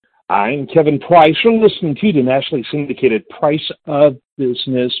I'm Kevin Price. You're listening to the nationally syndicated Price of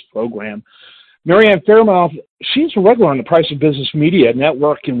Business program. Marianne Faremouth, she's a regular on the Price of Business Media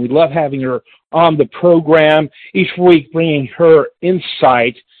Network, and we love having her on the program each week, bringing her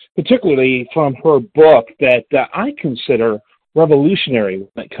insight, particularly from her book that I consider revolutionary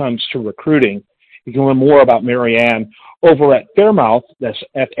when it comes to recruiting. You can learn more about Marianne over at Faremouth, that's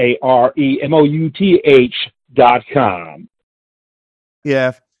FAREMOUTH.com.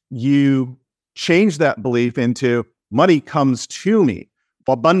 If you change that belief into money comes to me,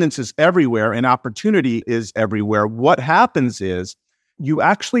 abundance is everywhere and opportunity is everywhere, what happens is you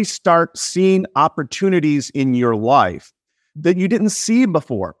actually start seeing opportunities in your life that you didn't see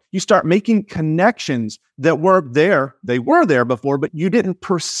before. You start making connections that were there. They were there before, but you didn't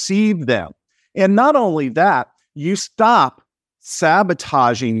perceive them. And not only that, you stop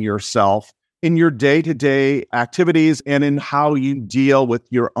sabotaging yourself in your day-to-day activities and in how you deal with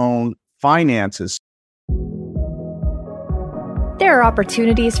your own finances. There are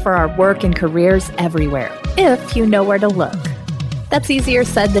opportunities for our work and careers everywhere, if you know where to look. That's easier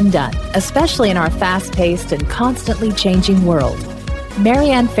said than done, especially in our fast-paced and constantly changing world.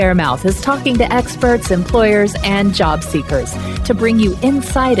 Marianne Faremouth is talking to experts, employers, and job seekers to bring you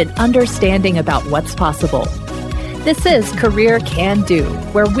insight and understanding about what's possible. This is Career Can Do,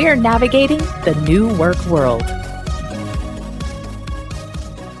 where we're navigating the new work world.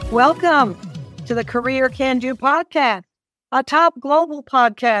 Welcome to the Career Can Do podcast, a top global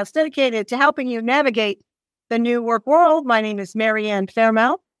podcast dedicated to helping you navigate the new work world. My name is Marianne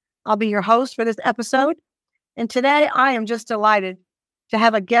Faremouth. I'll be your host for this episode. And today I am just delighted to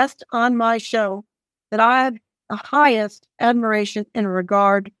have a guest on my show that I have the highest admiration and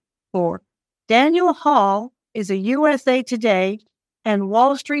regard for. Daniel Hall is a USA Today and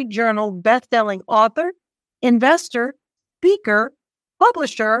Wall Street Journal best-selling author, investor, speaker,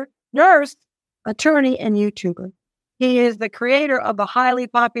 publisher, nurse, attorney, and YouTuber. He is the creator of the highly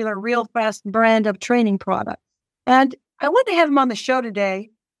popular Real Fast brand of training products. And I want to have him on the show today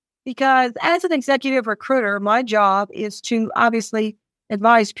because as an executive recruiter, my job is to obviously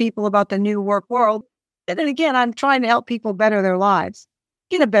advise people about the new work world. And then again, I'm trying to help people better their lives,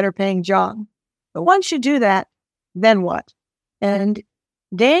 get a better paying job. But once you do that, then what? And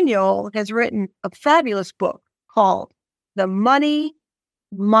Daniel has written a fabulous book called The Money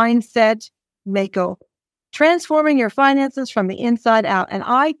Mindset Makeover, Transforming Your Finances from the Inside Out. And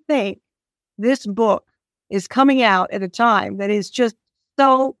I think this book is coming out at a time that is just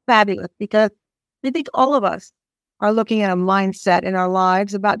so fabulous because I think all of us are looking at a mindset in our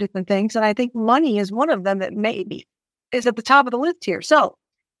lives about different things. And I think money is one of them that maybe is at the top of the list here. So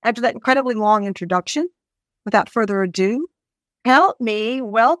after that incredibly long introduction, without further ado, help me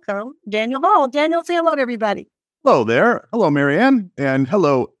welcome Daniel Hall. Daniel, say hello to everybody. Hello there. Hello, Marianne. And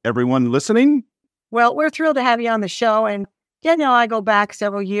hello, everyone listening. Well, we're thrilled to have you on the show. And Daniel and I go back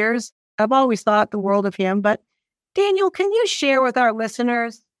several years. I've always thought the world of him. But Daniel, can you share with our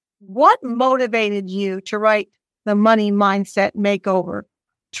listeners what motivated you to write The Money Mindset Makeover,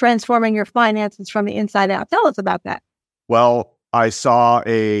 Transforming Your Finances from the Inside Out? Tell us about that. Well, I saw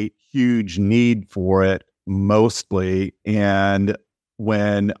a huge need for it mostly. And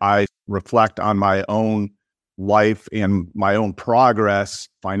when I reflect on my own life and my own progress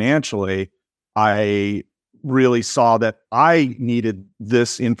financially, I really saw that I needed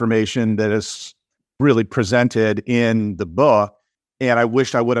this information that is really presented in the book. And I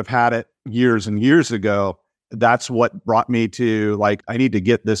wished I would have had it years and years ago. That's what brought me to I need to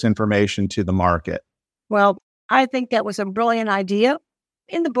get this information to the market. Well, I think that was a brilliant idea.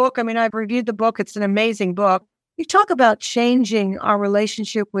 In the book, I've reviewed the book. It's an amazing book. You talk about changing our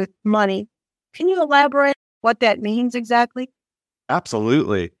relationship with money. Can you elaborate what that means exactly?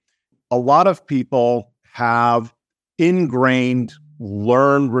 Absolutely. A lot of people have ingrained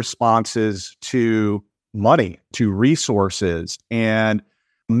learned responses to money, to resources. And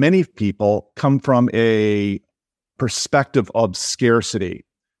many people come from a perspective of scarcity.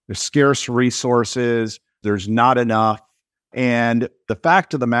 There's scarce resources. There's not enough. And the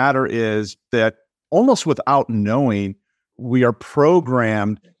fact of the matter is that almost without knowing, we are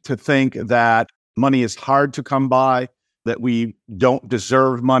programmed to think that money is hard to come by, that we don't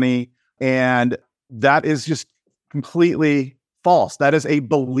deserve money. And that is just completely false. That is a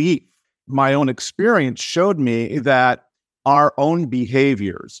belief. My own experience showed me that our own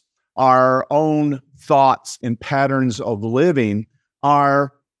behaviors, our own thoughts and patterns of living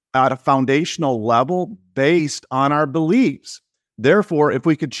are at a foundational level based on our beliefs. Therefore, if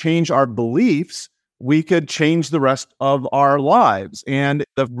we could change our beliefs, we could change the rest of our lives. And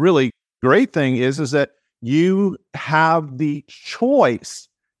the really great thing is that you have the choice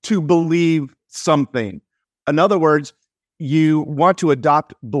to believe something. In other words, you want to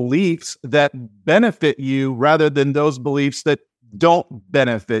adopt beliefs that benefit you rather than those beliefs that don't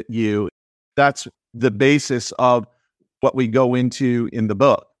benefit you. That's the basis of what we go into in the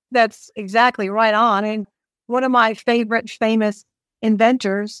book. That's exactly right on. And one of my favorite famous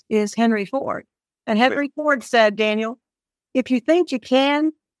inventors is Henry Ford. And Henry Ford said, Daniel, if you think you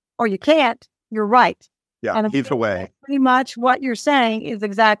can or you can't, you're right. Yeah, and either way. Pretty much what you're saying is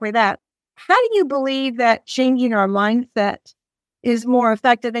exactly that. How do you believe that changing our mindset is more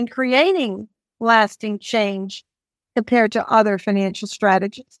effective in creating lasting change compared to other financial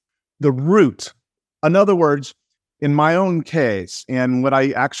strategies? The root. In other words, in my own case, and what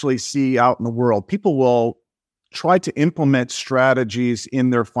I actually see out in the world, people will try to implement strategies in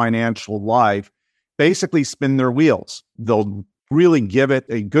their financial life, basically spin their wheels. They'll really give it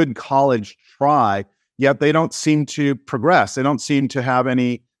a good college try, yet they don't seem to progress. They don't seem to have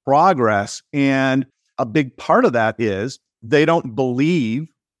any progress. And a big part of that is they don't believe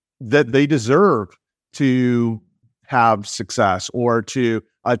that they deserve to have success or to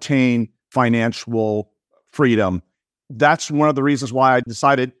attain financial freedom. That's one of the reasons why I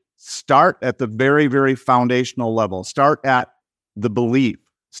decided start at the very, very foundational level. Start at the belief.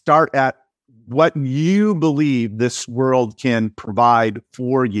 Start at what you believe this world can provide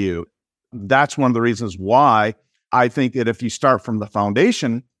for you. That's one of the reasons why I think that if you start from the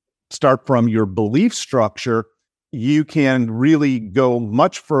foundation, start from your belief structure, you can really go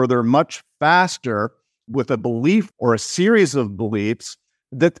much further, much faster with a belief or a series of beliefs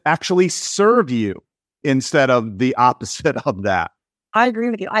that actually serve you instead of the opposite of that. I agree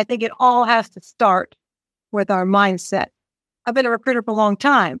with you. I think it all has to start with our mindset. I've been a recruiter for a long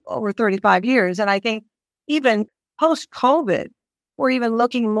time, over 35 years, and I think even post-COVID, we're even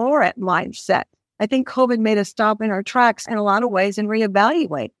looking more at mindset. I think COVID made us stop in our tracks in a lot of ways and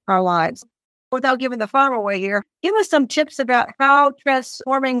reevaluate our lives. Without giving the farm away here, give us some tips about how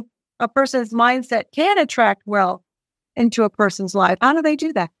transforming a person's mindset can attract wealth into a person's life. How do they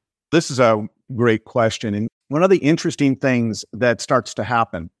do that? This is a great question. And one of the interesting things that starts to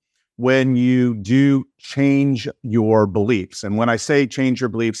happen when you do change your beliefs, and when I say change your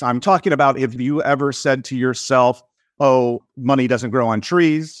beliefs, I'm talking about if you ever said to yourself, oh, money doesn't grow on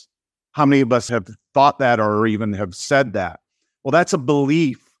trees. How many of us have thought that or even have said that? Well, that's a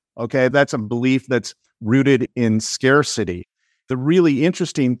belief, okay? That's a belief that's rooted in scarcity. The really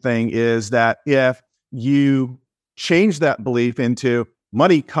interesting thing is that if you change that belief into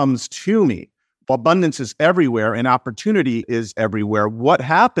money comes to me, abundance is everywhere and opportunity is everywhere, what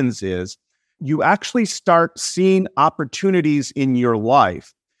happens is you actually start seeing opportunities in your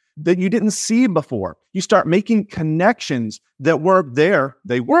life that you didn't see before. You start making connections that weren't there.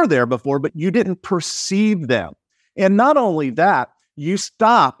 They were there before, but you didn't perceive them. And not only that, you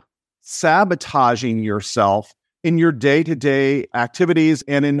stop sabotaging yourself in your day-to-day activities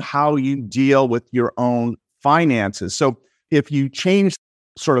and in how you deal with your own finances. So if you change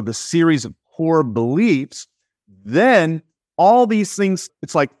sort of the series of core beliefs, then all these things,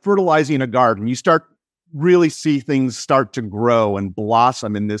 it's like fertilizing a garden. You start really see things start to grow and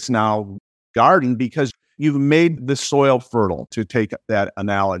blossom in this now garden because you've made the soil fertile, to take that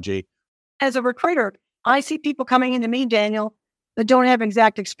analogy. As a recruiter, I see people coming into me, Daniel, that don't have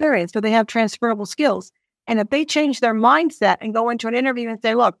exact experience, but they have transferable skills. And if they change their mindset and go into an interview and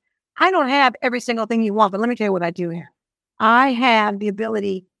say, look, I don't have every single thing you want, but let me tell you what I do here. I have the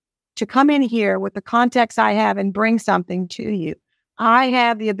ability to come in here with the context I have and bring something to you. I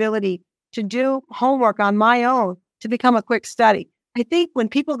have the ability to do homework on my own to become a quick study. I think when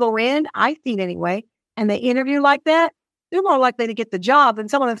people go in, I see it anyway, and they interview like that, they're more likely to get the job than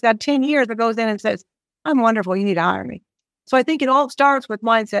someone that's got 10 years that goes in and says, I'm wonderful, you need to hire me. So I think it all starts with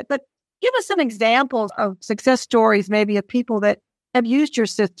mindset. But give us some examples of success stories, maybe of people that have used your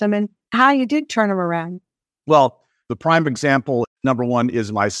system and how you did turn them around. Well, the prime example, number one,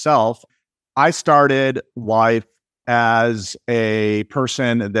 is myself. I started life as a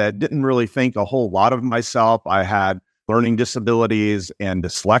person that didn't really think a whole lot of myself. I had learning disabilities and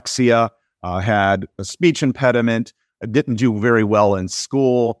dyslexia. I had a speech impediment. I didn't do very well in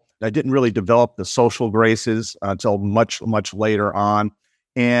school. I didn't really develop the social graces until much, much later on.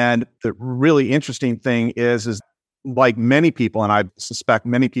 And the really interesting thing is like many people, and I suspect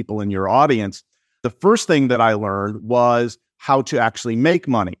many people in your audience, the first thing that I learned was how to actually make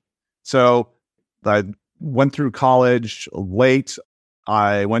money. So I went through college late.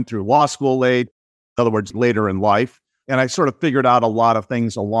 I went through law school late, in other words, later in life. And I sort of figured out a lot of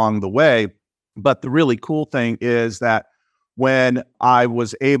things along the way. But the really cool thing is that when I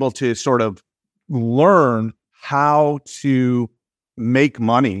was able to sort of learn how to make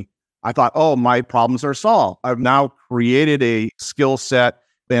money, I thought, oh, my problems are solved. I've now created a skill set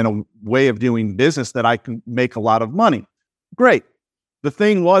and a way of doing business that I can make a lot of money. Great. The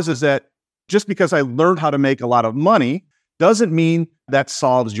thing is that just because I learned how to make a lot of money doesn't mean that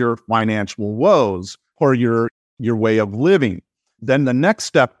solves your financial woes or your way of living. Then the next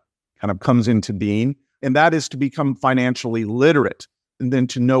step kind of comes into being, and that is to become financially literate and then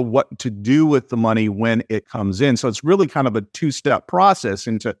to know what to do with the money when it comes in. So it's really kind of a two-step process.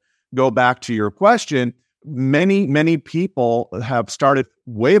 And to go back to your question, many people have started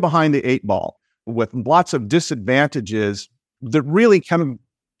way behind the eight ball with lots of disadvantages that really kind of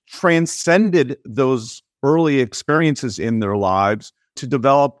transcended those early experiences in their lives to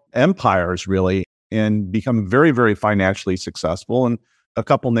develop empires, really, and become very, very financially successful. And a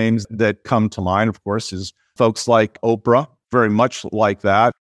couple names that come to mind, of course, is folks like Oprah, very much like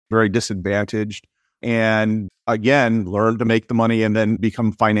that, very disadvantaged. And again, learn to make the money and then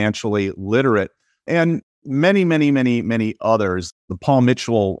become financially literate. And many others. The Paul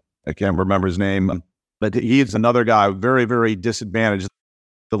Mitchell, I can't remember his name, but he's another guy, very, very disadvantaged.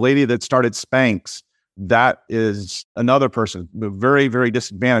 The lady that started Spanx, that is another person, very, very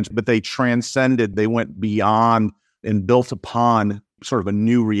disadvantaged, but they transcended, they went beyond and built upon sort of a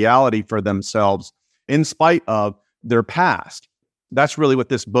new reality for themselves in spite of their past. That's really what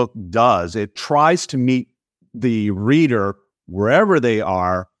this book does. It tries to meet the reader wherever they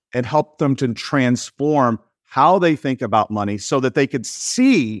are and help them to transform how they think about money so that they could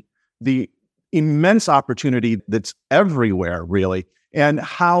see the immense opportunity that's everywhere, really, and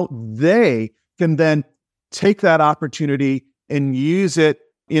how they can then take that opportunity and use it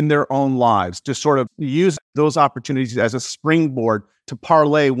in their own lives, to sort of use those opportunities as a springboard to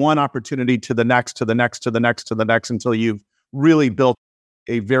parlay one opportunity to the next, to the next, to the next, to the next, until you've really built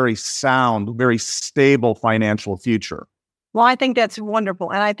a very sound, very stable financial future. Well, I think that's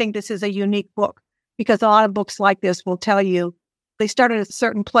wonderful. And I think this is a unique book because a lot of books like this will tell you they start at a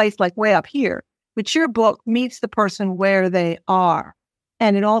certain place, like way up here, but your book meets the person where they are.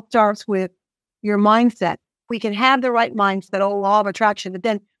 And it all starts with your mindset. We can have the right mindset, law of attraction, but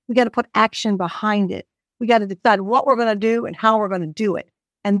then we got to put action behind it. We got to decide what we're going to do and how we're going to do it.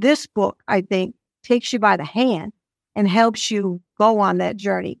 And this book, I think, takes you by the hand and helps you go on that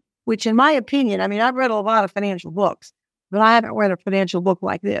journey, which in my opinion, I mean, I've read a lot of financial books, but I haven't read a financial book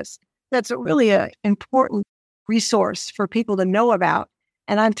like this. That's really an important resource for people to know about.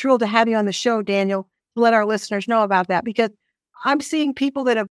 And I'm thrilled to have you on the show, Daniel, to let our listeners know about that, because I'm seeing people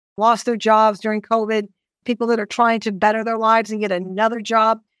that have lost their jobs during COVID, people that are trying to better their lives and get another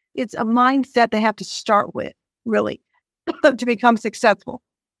job. It's a mindset they have to start with, really, to become successful.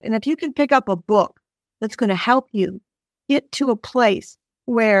 And if you can pick up a book that's going to help you get to a place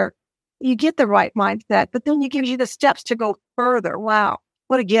where you get the right mindset, but then it gives you the steps to go further. Wow,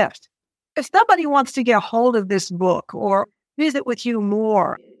 what a gift. If somebody wants to get a hold of this book or visit with you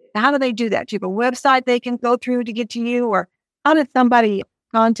more, how do they do that? Do you have a website they can go through to get to you? Or how did somebody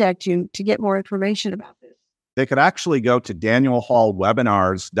contact you to get more information about this? They could actually go to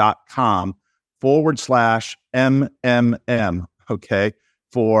danielhallwebinars.com/MMM, okay,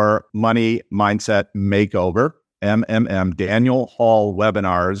 for Money Mindset Makeover, MMM,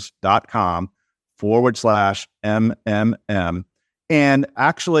 danielhallwebinars.com/MMM, and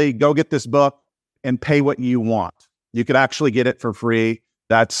actually go get this book and pay what you want. You could actually get it for free.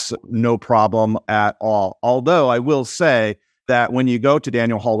 That's no problem at all. Although I will say that when you go to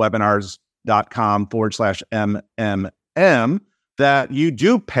danielhallwebinars.com/MMM, that you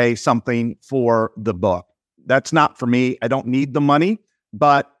do pay something for the book. That's not for me. I don't need the money,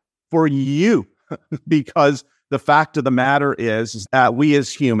 but for you, because the fact of the matter is that we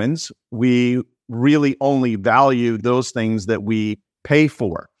as humans, we really only value those things that we pay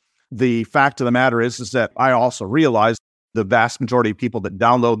for. The fact of the matter is that I also realize the vast majority of people that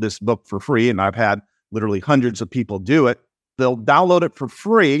download this book for free, and I've had literally hundreds of people do it, they'll download it for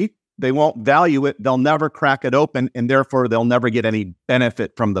free. They won't value it. They'll never crack it open, and therefore they'll never get any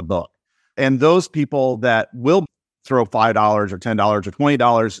benefit from the book. And those people that will throw $5 or $10 or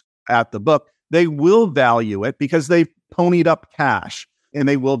 $20 at the book, they will value it because they've ponied up cash, and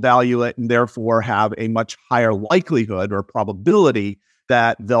they will value it and therefore have a much higher likelihood or probability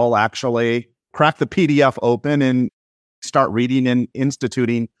that they'll actually crack the PDF open and start reading and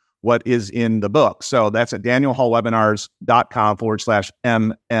instituting what is in the book. So that's at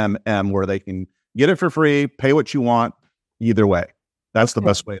danielhallwebinars.com/MMM, where they can get it for free, pay what you want, either way. That's the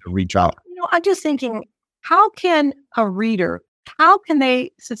best way to reach out. I'm just thinking, how can a reader, how can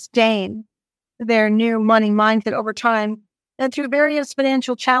they sustain their new money mindset over time and through various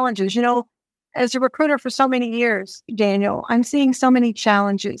financial challenges? As a recruiter for so many years, Daniel, I'm seeing so many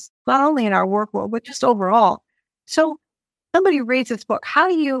challenges, not only in our work world, but just overall. So somebody reads this book, how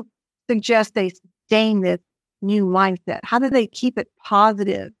do you suggest they sustain this new mindset? How do they keep it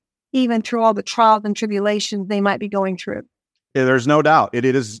positive, even through all the trials and tribulations they might be going through? Yeah, there's no doubt. It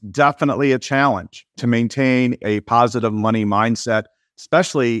is definitely a challenge to maintain a positive money mindset,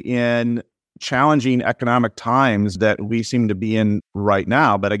 especially in challenging economic times that we seem to be in right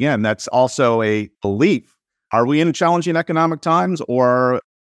now. But again, that's also a belief. Are we in challenging economic times, or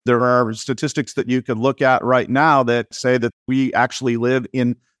there are statistics that you could look at right now that say that we actually live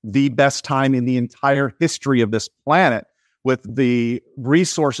in the best time in the entire history of this planet with the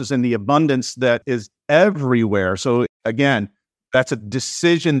resources and the abundance that is everywhere. So again, that's a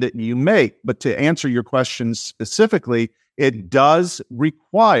decision that you make. But to answer your question specifically, it does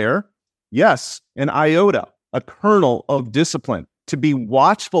require, yes, an iota, a kernel of discipline, to be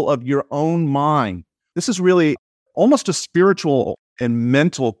watchful of your own mind. This is really almost a spiritual and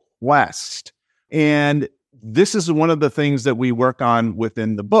mental quest. And this is one of the things that we work on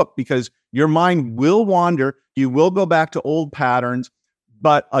within the book, because your mind will wander. You will go back to old patterns.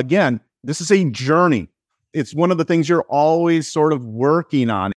 But again, this is a journey. It's one of the things you're always sort of working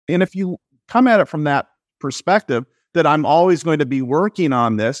on. And if you come at it from that perspective, that I'm always going to be working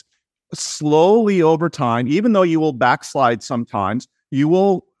on this, slowly over time, even though you will backslide sometimes, you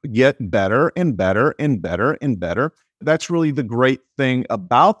will get better and better and better and better. That's really the great thing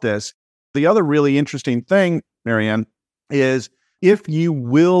about this. The other really interesting thing, Marianne, is if you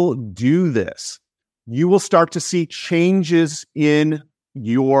will do this, you will start to see changes in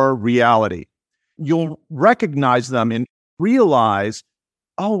your reality. You'll recognize them and realize,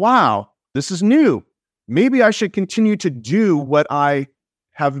 oh, wow, this is new. Maybe I should continue to do what I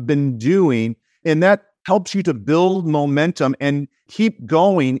have been doing. And that helps you to build momentum and keep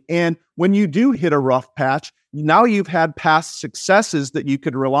going. And when you do hit a rough patch, now you've had past successes that you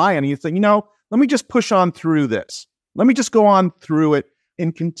could rely on. And you think, let me just push on through this. Let me just go on through it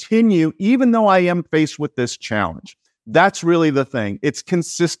and continue, even though I am faced with this challenge. That's really the thing. It's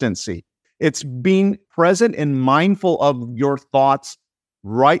consistency. It's being present and mindful of your thoughts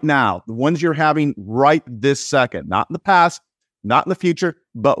right now, the ones you're having right this second, not in the past, not in the future,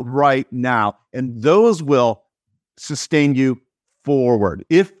 but right now. And those will sustain you forward.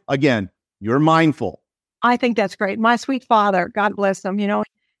 If, again, you're mindful. I think that's great. My sweet father, God bless him, he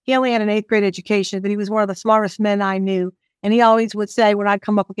only had an 8th grade education, but he was one of the smartest men I knew. And he always would say, when I'd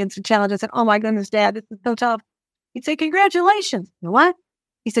come up against a challenge, I said, oh my goodness, Dad, this is so tough. He'd say, congratulations. You know what?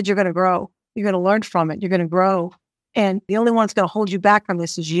 He said, you're going to grow. You're going to learn from it. You're going to grow. And the only one that's going to hold you back from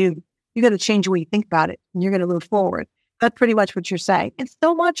this is you. You got to change the way you think about it, and you're going to move forward. That's pretty much what you're saying. It's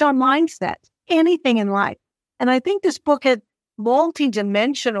so much on mindset, anything in life. And I think this book had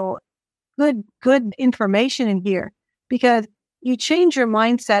multi-dimensional, good information in here, because you change your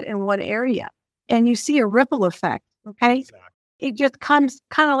mindset in one area and you see a ripple effect. Okay. Exactly. It just comes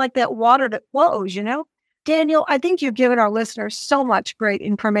kind of like that water that flows, Daniel, I think you've given our listeners so much great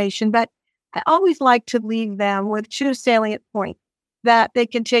information, but I always like to leave them with 2 salient points that they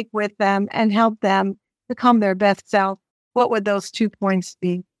can take with them and help them become their best self. What would those 2 points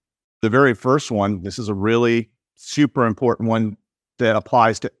be? The very first one, this is a really super important one that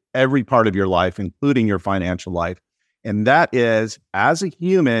applies to every part of your life, including your financial life. And that is, as a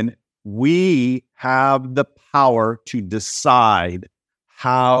human, we have the power to decide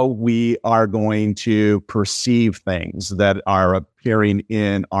how we are going to perceive things that are appearing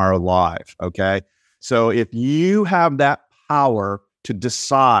in our life, okay? So if you have that power to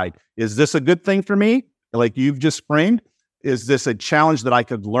decide, is this a good thing for me? Like you've just framed, is this a challenge that I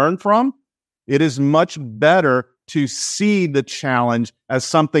could learn from? It is much better to see the challenge as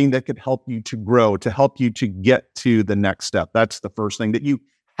something that could help you to grow, to help you to get to the next step. That's the first thing, that you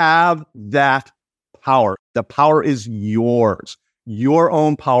have that power. The power is yours, your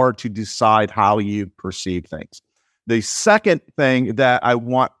own power to decide how you perceive things. The second thing that I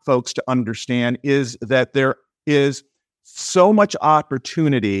want folks to understand is that there is so much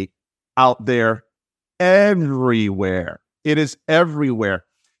opportunity out there everywhere. It is everywhere.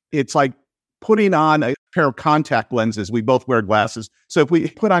 It's like putting on a pair of contact lenses. We both wear glasses. So if we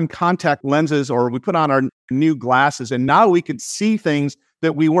put on contact lenses or we put on our new glasses, and now we could see things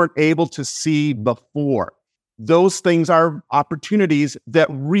that we weren't able to see before. Those things are opportunities that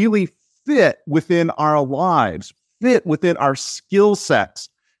really fit within our lives, fit within our skill sets,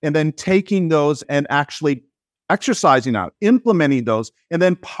 and then taking those and actually exercising out, implementing those, and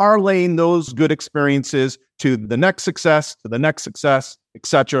then parlaying those good experiences to the next success, to the next success, et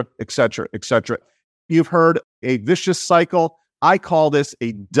cetera, et cetera, et cetera. You've heard a vicious cycle. I call this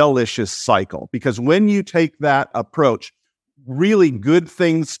a delicious cycle, because when you take that approach, really good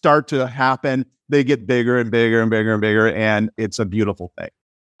things start to happen. They get bigger and bigger and bigger and bigger, and it's a beautiful thing.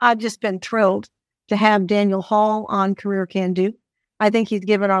 I've just been thrilled to have Daniel Hall on Career Can Do. I think he's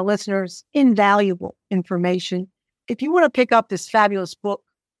given our listeners invaluable information. If you want to pick up this fabulous book,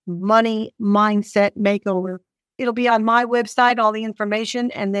 Money Mindset Makeover, it'll be on my website, all the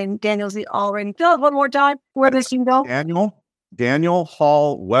information. And then Daniel's already, tell us one more time where this can go.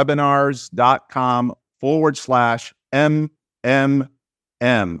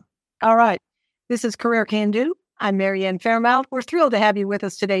 DanielHallWebinars.com/MMM. All right. This is Career Can Do. I'm Marianne Faremouth. We're thrilled to have you with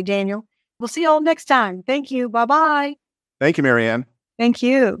us today, Daniel. We'll see you all next time. Thank you. Bye-bye. Thank you, Marianne. Thank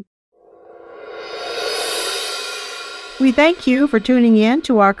you. We thank you for tuning in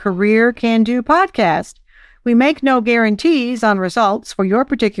to our Career Can Do podcast. We make no guarantees on results for your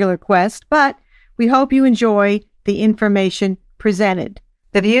particular quest, but we hope you enjoy the information presented.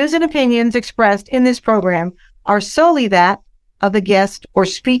 The views and opinions expressed in this program are solely that of the guest or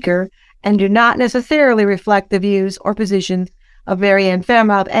speaker and do not necessarily reflect the views or positions of Marianne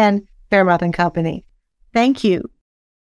Faremouth and Faremouth & Company. Thank you.